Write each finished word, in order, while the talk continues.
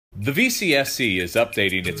The VCSC is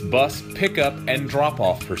updating its bus pickup and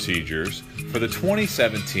drop-off procedures for the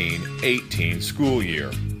 2017-18 school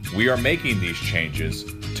year. We are making these changes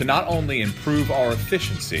to not only improve our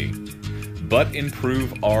efficiency, but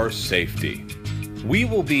improve our safety. We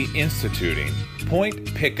will be instituting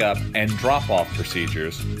point pickup and drop-off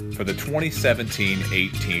procedures for the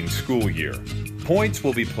 2017-18 school year. Points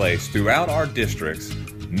will be placed throughout our districts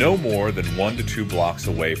no more than 1 to 2 blocks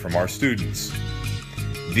away from our students.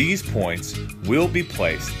 These points will be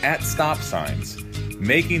placed at stop signs,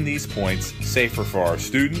 making these points safer for our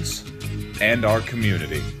students and our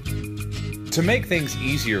community. To make things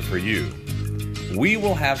easier for you, we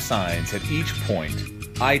will have signs at each point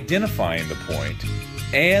identifying the point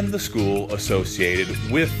and the school associated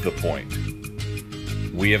with the point.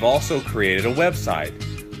 We have also created a website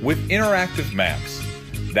with interactive maps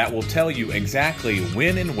that will tell you exactly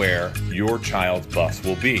when and where your child's bus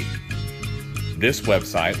will be. This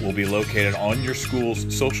website will be located on your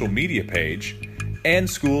school's social media page and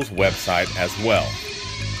school's website as well.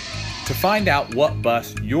 To find out what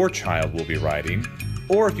bus your child will be riding,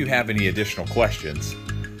 or if you have any additional questions,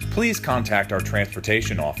 please contact our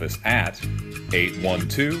transportation office at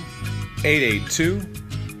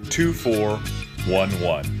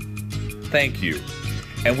 812-882-2411. Thank you,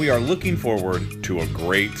 and we are looking forward to a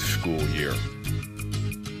great school year.